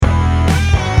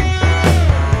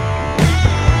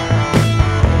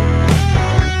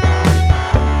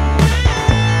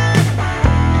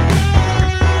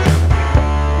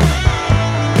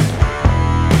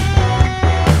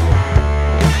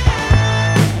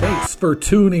for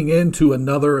tuning in to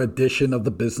another edition of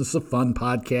the Business of Fun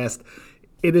podcast.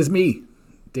 It is me,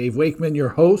 Dave Wakeman, your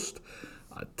host.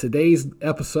 Today's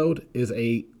episode is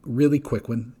a really quick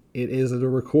one. It is a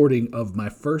recording of my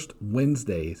first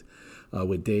Wednesdays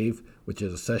with Dave, which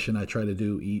is a session I try to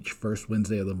do each first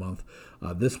Wednesday of the month.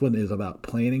 This one is about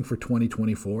planning for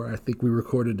 2024. I think we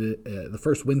recorded it the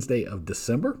first Wednesday of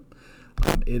December.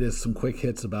 It is some quick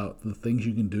hits about the things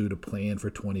you can do to plan for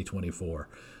 2024.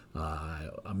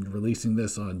 I'm releasing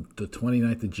this on the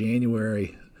 29th of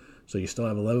January, so you still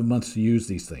have 11 months to use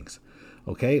these things.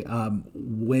 Okay,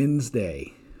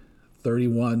 Wednesday,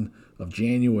 31 of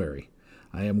January,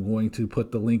 I am going to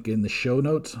put the link in the show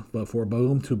notes for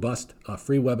Boom to Bust, a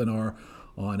free webinar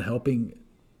on helping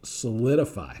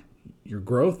solidify your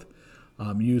growth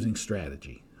using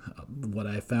strategy. What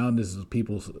I found is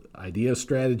people's idea of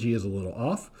strategy is a little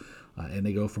off. And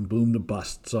they go from boom to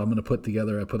bust. So I'm going to put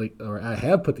together, I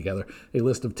have put together a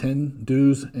list of 10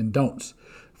 do's and don'ts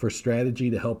for strategy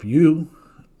to help you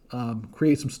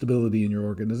create some stability in your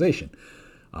organization.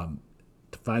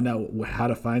 To find out how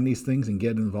to find these things and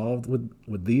get involved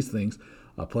with these things,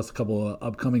 plus a couple of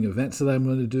upcoming events that I'm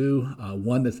going to do.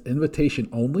 One that's invitation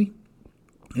only.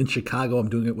 In Chicago, I'm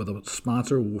doing it with a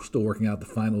sponsor. We're still working out the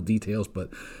final details, but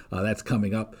that's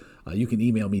coming up. You can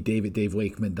email me,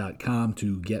 dave@davewakeman.com,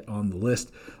 to get on the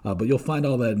list. But you'll find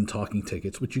all that in Talking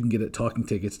Tickets, which you can get at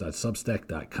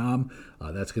talkingtickets.substack.com.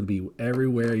 That's going to be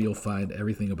everywhere. You'll find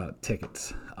everything about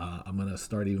tickets. I'm going to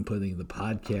start even putting the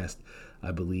podcast, I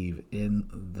believe, in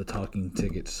the Talking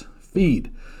Tickets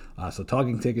feed. So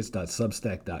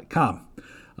talkingtickets.substack.com.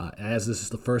 As this is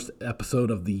the first episode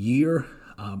of the year,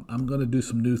 I'm going to do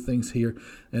some new things here,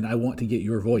 and I want to get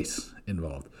your voice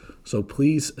involved. So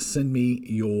please send me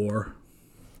your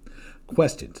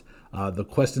questions. The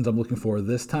questions I'm looking for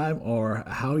this time are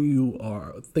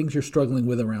things you're struggling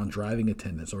with around driving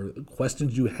attendance, or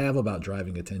questions you have about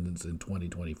driving attendance in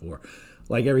 2024.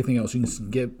 Like everything else, you can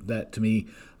get that to me.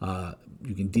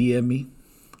 You can DM me.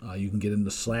 You can get in the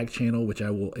Slack channel, which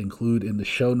I will include in the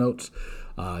show notes.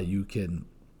 You can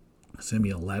send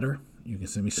me a letter. You can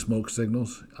send me smoke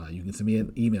signals. You can send me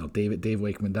an email,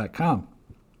 dave@davewakeman.com.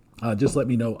 Just let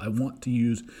me know. I want to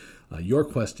use your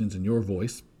questions and your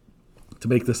voice to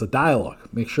make this a dialogue.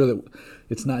 Make sure that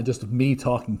it's not just me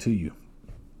talking to you,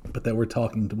 but that we're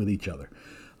talking with each other.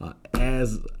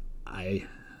 As I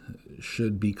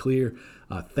should be clear,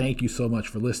 thank you so much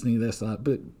for listening to this.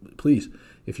 But please,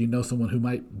 if you know someone who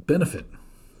might benefit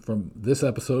from this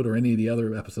episode or any of the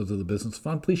other episodes of the Business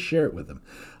Fun, please share it with them.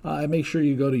 And make sure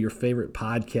you go to your favorite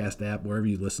podcast app, wherever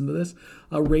you listen to this,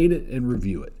 rate it and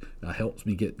review it. Helps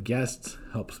me get guests,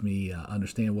 helps me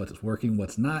understand what's working,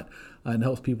 what's not, and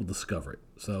helps people discover it.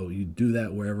 So you do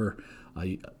that wherever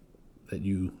that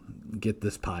you get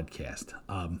this podcast.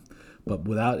 But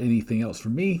without anything else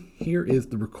from me, here is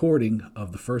the recording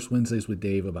of the first Wednesdays with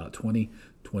Dave about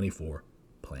 2024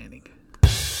 planning.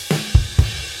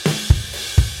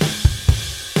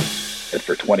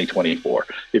 For 2024.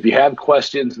 If you have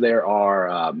questions, there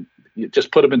are, you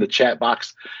just put them in the chat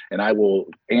box and I will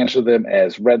answer them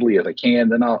as readily as I can.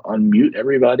 Then I'll unmute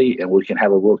everybody and we can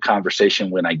have a little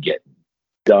conversation when I get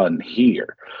done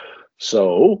here.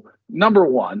 So number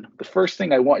one, the first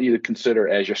thing I want you to consider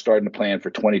as you're starting to plan for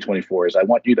 2024 is I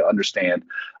want you to understand,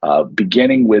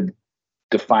 beginning with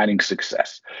defining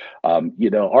success.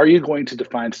 Are you going to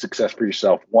define success for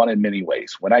yourself? One, in many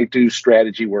ways. When I do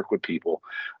strategy work with people,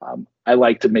 I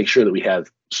like to make sure that we have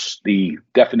the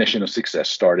definition of success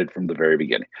started from the very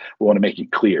beginning. We want to make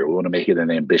it clear. We want to make it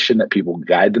an ambition that people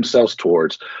guide themselves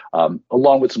towards,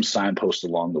 along with some signposts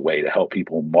along the way to help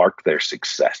people mark their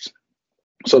success.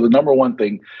 So the number one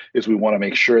thing is we want to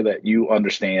make sure that you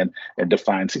understand and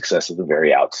define success at the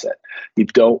very outset. You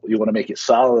want to make it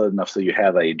solid enough so you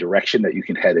have a direction that you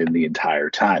can head in the entire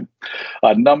time.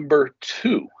 Number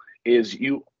two is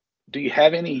do you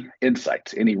have any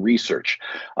insights, any research,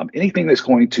 anything that's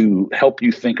going to help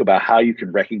you think about how you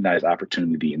can recognize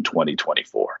opportunity in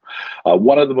 2024?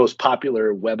 One of the most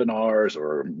popular webinars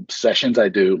or sessions I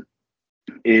do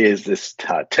is this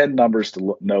 10 numbers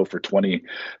to know for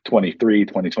 2023,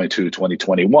 2022,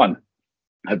 2021.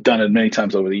 I've done it many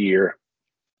times over the year.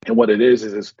 And what it is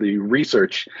it's the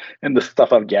research and the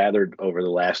stuff I've gathered over the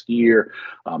last year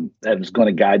that is going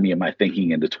to guide me in my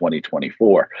thinking into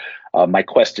 2024. My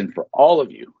question for all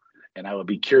of you, and I would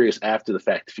be curious after the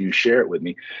fact if you share it with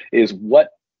me, is what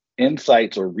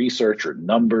insights or research or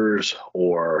numbers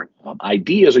or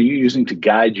ideas are you using to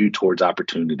guide you towards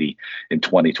opportunity in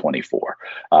 2024?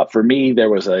 For me, there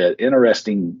was an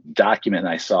interesting document.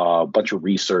 I saw a bunch of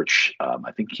research.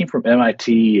 I think it came from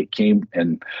MIT. It came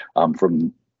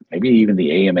from maybe even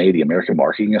the AMA, the American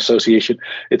Marketing Association,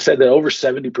 it said that over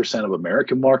 70% of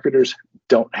American marketers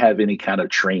don't have any kind of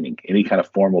training, any kind of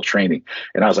formal training.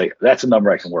 And I was like, that's a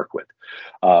number I can work with.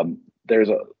 There's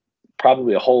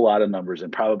probably a whole lot of numbers,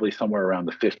 and probably somewhere around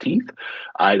the 15th,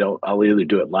 I'll either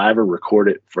do it live or record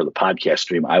it for the podcast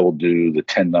stream. I will do the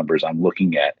 10 numbers I'm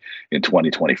looking at in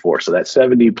 2024. So that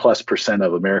 70+%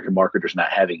 of American marketers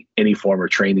not having any form of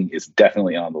training is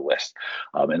definitely on the list.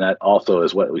 And that also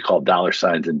is what we call dollar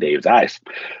signs in Dave's eyes.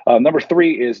 Number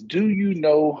 3 is, do you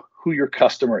know who your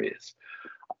customer is?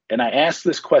 And I ask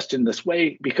this question this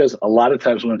way because a lot of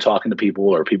times when I'm talking to people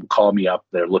or people call me up,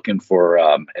 they're looking for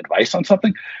advice on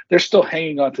something, they're still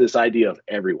hanging on to this idea of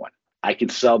everyone. I can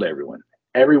sell to everyone.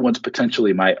 Everyone's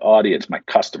potentially my audience, my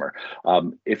customer.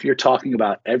 If you're talking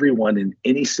about everyone in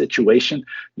any situation,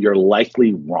 you're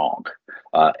likely wrong.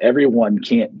 Everyone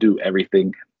can't do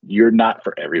everything. You're not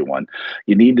for everyone.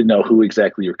 You need to know who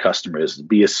exactly your customer is.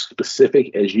 Be as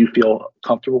specific as you feel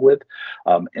comfortable with,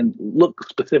 and look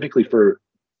specifically for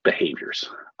behaviors.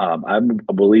 I'm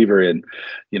a believer in,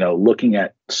 looking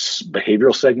at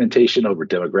behavioral segmentation over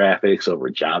demographics,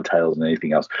 over job titles, and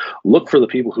anything else. Look for the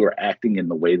people who are acting in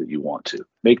the way that you want to.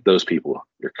 Make those people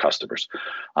your customers,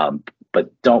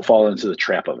 but don't fall into the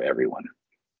trap of everyone.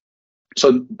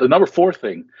 So the number 4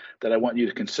 thing that I want you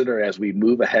to consider as we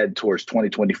move ahead towards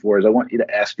 2024 is I want you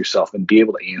to ask yourself and be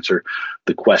able to answer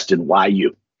the question, why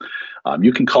you?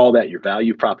 You can call that your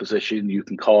value proposition. You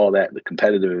can call that the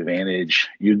competitive advantage.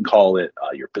 You can call it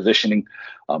your positioning.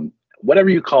 Whatever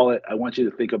you call it, I want you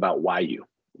to think about why you.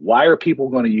 Why are people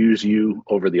going to use you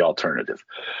over the alternative?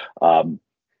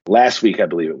 Last week, I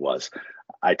believe it was,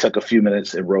 I took a few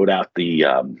minutes and wrote out the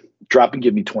drop and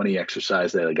give me 20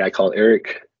 exercise that a guy called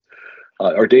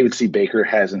David C. Baker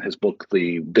has in his book,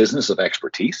 The Business of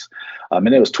Expertise.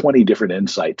 And it was 20 different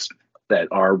insights that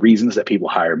are reasons that people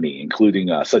hire me, including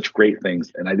such great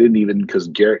things. And I didn't even, because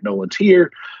Garrett Nolan's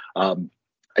here, I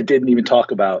didn't even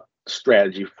talk about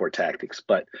strategy for tactics,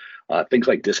 but things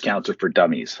like discounts are for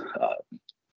dummies.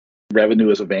 Revenue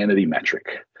is a vanity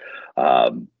metric.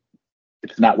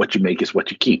 It's not what you make, it's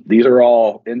what you keep. These are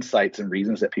all insights and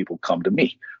reasons that people come to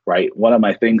me, right? One of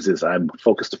my things is I'm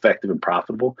focused, effective, and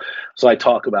profitable. So I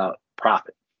talk about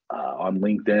profit. On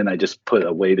LinkedIn, I just put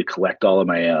a way to collect all of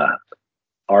my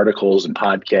articles and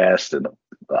podcasts and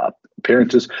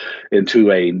appearances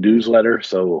into a newsletter,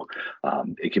 so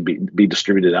it can be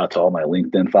distributed out to all my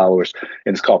LinkedIn followers,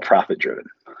 and it's called Profit Driven.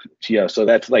 So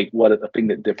that's like what a thing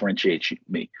that differentiates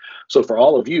me. So for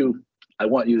all of you, I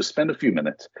want you to spend a few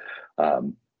minutes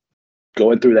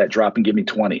going through that drop and give me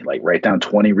 20. Like, write down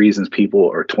 20 reasons people,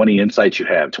 or 20 insights you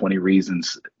have, 20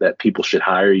 reasons that people should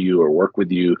hire you or work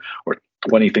with you, or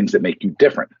 20 things that make you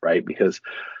different, right? Because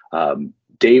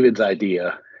David's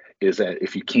idea is that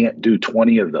if you can't do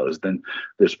 20 of those, then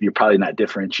you're probably not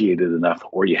differentiated enough,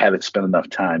 or you haven't spent enough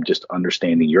time just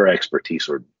understanding your expertise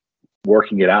or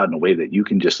working it out in a way that you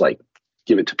can just like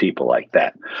give it to people like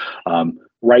that.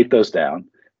 Write those down,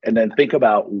 and then think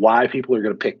about why people are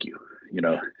going to pick you.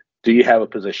 Do you have a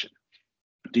position?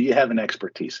 Do you have an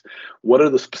expertise? What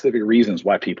are the specific reasons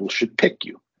why people should pick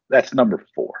you? That's number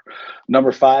 4.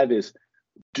 Number 5 is,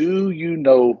 do you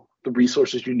know the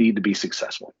resources you need to be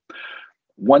successful?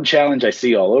 One challenge I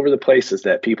see all over the place is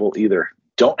that people either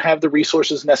don't have the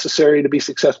resources necessary to be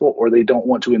successful, or they don't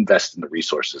want to invest in the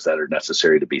resources that are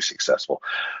necessary to be successful.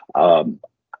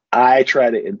 I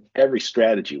try to, in every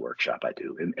strategy workshop I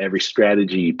do, in every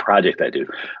strategy project I do,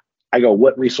 I go,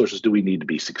 what resources do we need to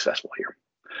be successful here?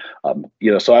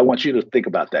 So I want you to think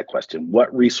about that question.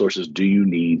 What resources do you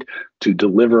need to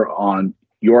deliver on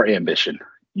your ambition,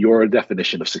 your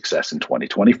definition of success in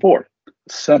 2024?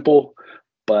 Simple,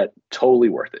 but totally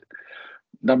worth it.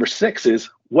 Number 6 is,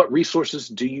 what resources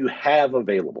do you have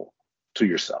available to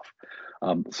yourself?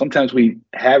 Sometimes we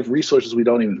have resources we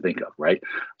don't even think of, right?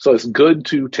 So it's good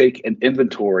to take an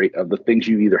inventory of the things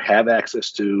you either have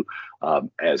access to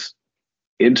as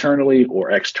internally or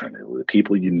externally, the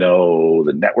people you know,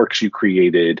 the networks you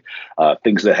created,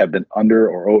 things that have been under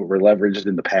or over leveraged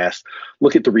in the past.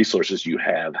 Look at the resources you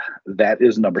have. That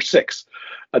is number 6.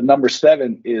 Number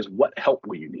 7 is, what help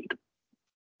will you need?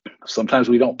 Sometimes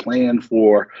we don't plan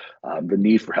for the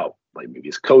need for help. Like, maybe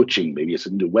it's coaching, maybe it's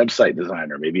a new website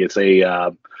designer, maybe it's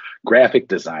a graphic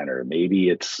designer, maybe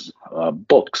it's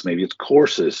books, maybe it's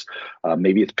courses,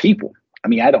 maybe it's people. I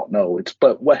mean, I don't know.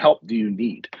 But what help do you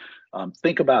need?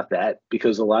 Think about that,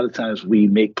 because a lot of times we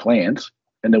make plans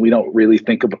and then we don't really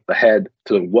think ahead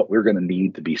to what we're going to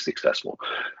need to be successful.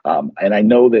 And I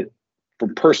know that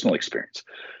from personal experience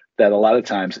that a lot of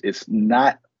times it's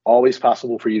not always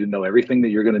possible for you to know everything that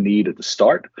you're going to need at the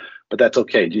start, but that's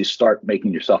okay. Just start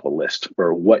making yourself a list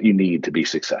for what you need to be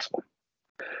successful.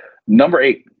 Number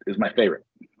 8 is my favorite.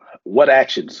 What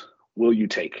actions will you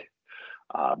take?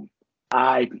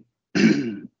 I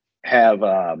have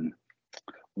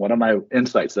one of my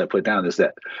insights that I put down is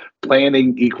that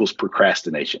planning equals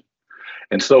procrastination.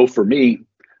 And so for me,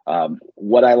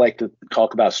 what I like to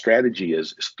talk about strategy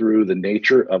is through the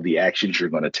nature of the actions you're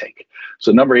going to take.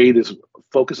 So number 8 is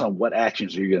focus on what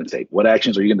actions are you going to take. What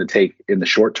actions are you going to take in the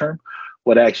short term?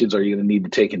 What actions are you going to need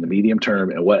to take in the medium term?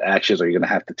 And what actions are you going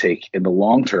to have to take in the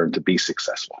long term to be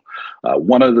successful?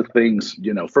 One of the things,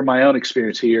 from my own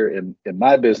experience here in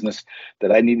my business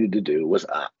that I needed to do was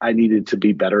I needed to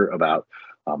be better about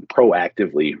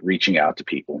proactively reaching out to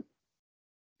people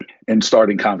and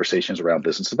starting conversations around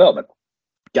business development.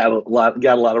 Got a lot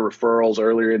of referrals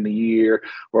earlier in the year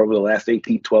or over the last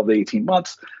 12 to 18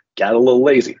 months, got a little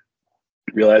lazy.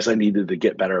 Realized I needed to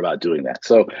get better about doing that.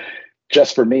 So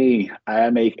just for me, I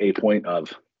make a point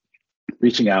of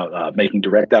reaching out, making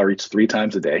direct outreach 3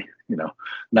 times a day,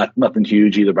 nothing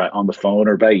huge either on the phone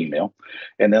or by email.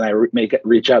 And then I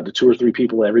reach out to 2 or 3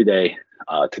 people every day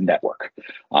to network.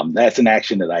 That's an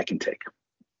action that I can take.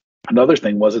 Another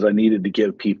thing was that I needed to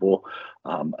give people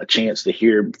a chance to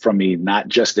hear from me, not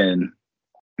just in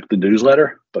the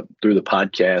newsletter, but through the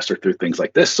podcast or through things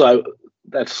like this. So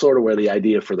that's sort of where the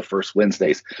idea for the first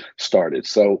Wednesdays started.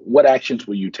 So what actions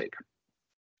will you take?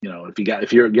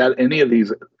 If you got any of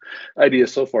these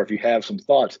ideas so far, if you have some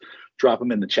thoughts, drop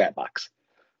them in the chat box.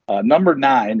 Number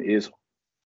 9 is,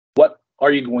 what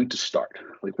are you going to start?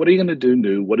 Like, what are you going to do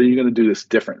new? What are you going to do that's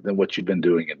different than what you've been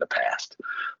doing in the past?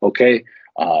 Okay.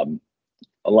 A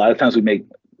lot of times we make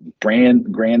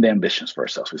grand ambitions for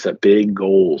ourselves. We set big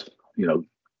goals,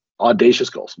 audacious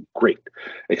goals. Great.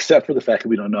 Except for the fact that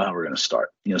we don't know how we're going to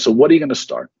start. So what are you going to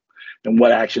start? And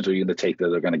what actions are you going to take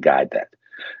that are going to guide that?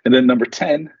 And then number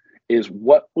 10 is,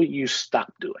 what will you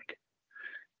stop doing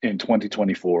in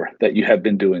 2024 that you have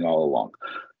been doing all along?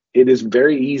 It is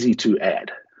very easy to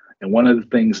add. And one of the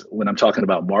things when I'm talking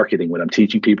about marketing, when I'm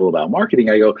teaching people about marketing,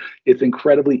 I go, it's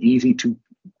incredibly easy to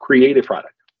create a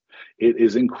product. It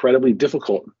is incredibly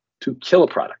difficult to kill a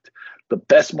product. The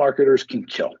best marketers can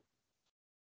kill.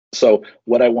 So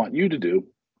what I want you to do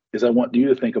is I want you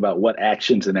to think about what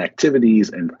actions and activities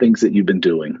and things that you've been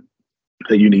doing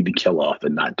that you need to kill off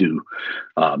and not do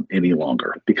any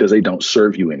longer because they don't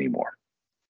serve you anymore.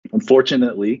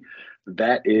 Unfortunately,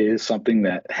 that is something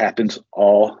that happens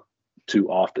all too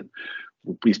often.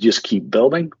 We just keep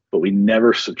building, but we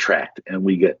never subtract, and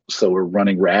we're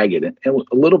running ragged. And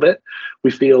a little bit, we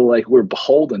feel like we're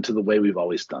beholden to the way we've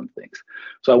always done things.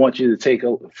 So I want you to take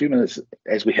a few minutes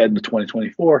as we head into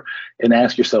 2024 and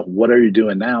ask yourself, what are you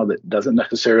doing now that doesn't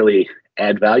necessarily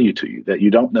add value to you, that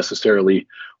you don't necessarily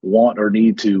want or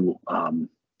need to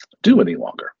do any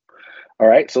longer? All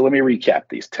right, so let me recap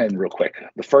these 10 real quick.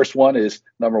 The first one is,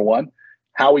 number 1,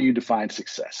 how will you define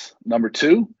success? Number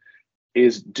 2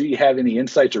 is, do you have any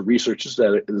insights or researches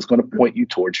that is going to point you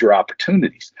towards your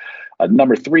opportunities?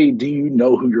 Number 3, do you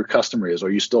know who your customer is? Or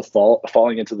are you still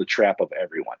falling into the trap of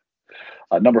everyone?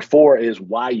 Number 4 is,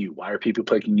 why you? Why are people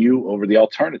picking you over the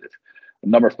alternative?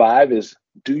 Number 5 is,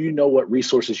 do you know what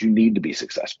resources you need to be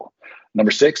successful?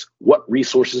 Number 6, what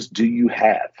resources do you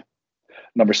have?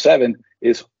 Number 7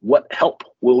 is, what help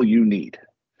will you need?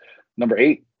 Number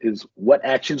 8 is, what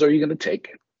actions are you going to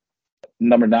take?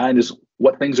 Number 9 is,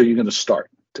 what things are you going to start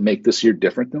to make this year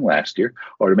different than last year,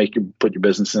 or to put your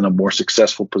business in a more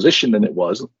successful position than it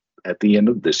was at the end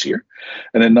of this year?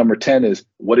 And then number 10 is,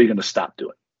 what are you going to stop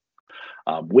doing?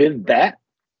 With that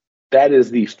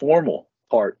is the formal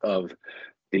part of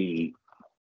the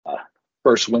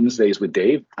First Wednesdays with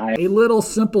Dave. A little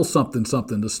simple something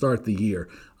to start the year.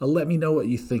 Let me know what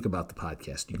you think about the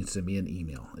podcast. You can send me an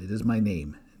email. It is my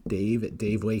name,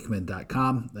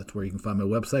 dave@davewakeman.com. That's where you can find my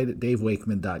website at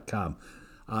davewakeman.com.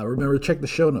 Remember to check the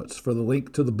show notes for the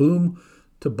link to the Boom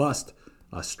to Bust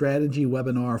strategy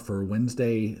webinar for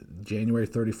Wednesday, January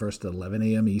 31st at 11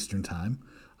 a.m. Eastern Time.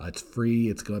 It's free.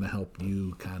 It's going to help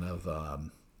you kind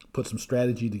of put some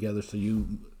strategy together so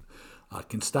you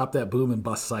can stop that boom and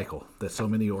bust cycle that so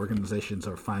many organizations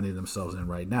are finding themselves in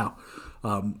right now.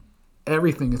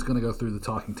 Everything is going to go through the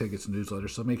Talking Tickets newsletter,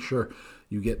 so make sure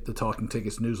you get the Talking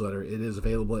Tickets newsletter. It is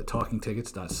available at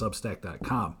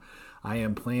talkingtickets.substack.com. I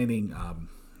am planning,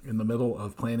 in the middle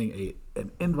of planning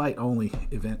an invite-only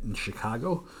event in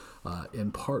Chicago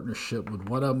in partnership with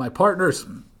one of my partners.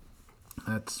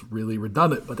 That's really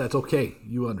redundant, but that's okay.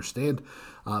 You understand.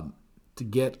 Let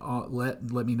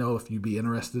me know if you'd be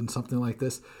interested in something like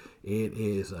this. It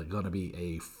is going to be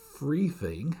a free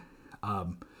thing.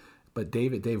 but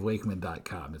Dave at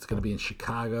davewakeman.com. It's going to be in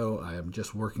Chicago. I am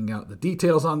just working out the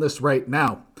details on this right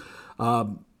now.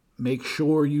 Make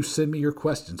sure you send me your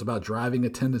questions about driving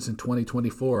attendance in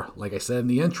 2024. Like I said in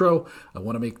the intro, I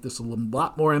want to make this a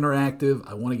lot more interactive.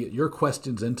 I want to get your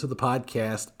questions into the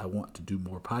podcast. I want to do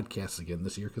more podcasts again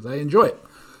this year because I enjoy it.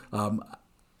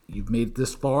 You've made it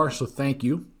this far, so thank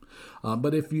you.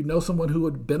 But if you know someone who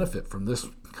would benefit from this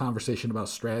conversation about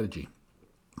strategy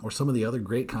or some of the other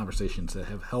great conversations that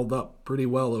have held up pretty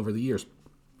well over the years,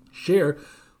 share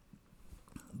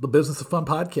the Business of Fun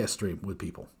podcast stream with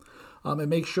people. And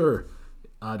make sure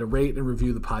to rate and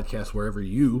review the podcast wherever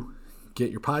you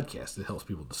get your podcast. It helps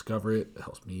people discover it. It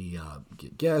helps me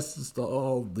get guests.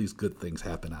 All these good things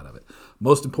happen out of it.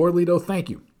 Most importantly, though, thank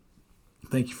you.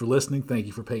 Thank you for listening. Thank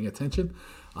you for paying attention.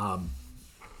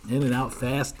 In and out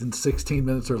fast in 16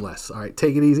 minutes or less. All right,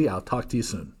 take it easy. I'll talk to you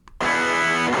soon.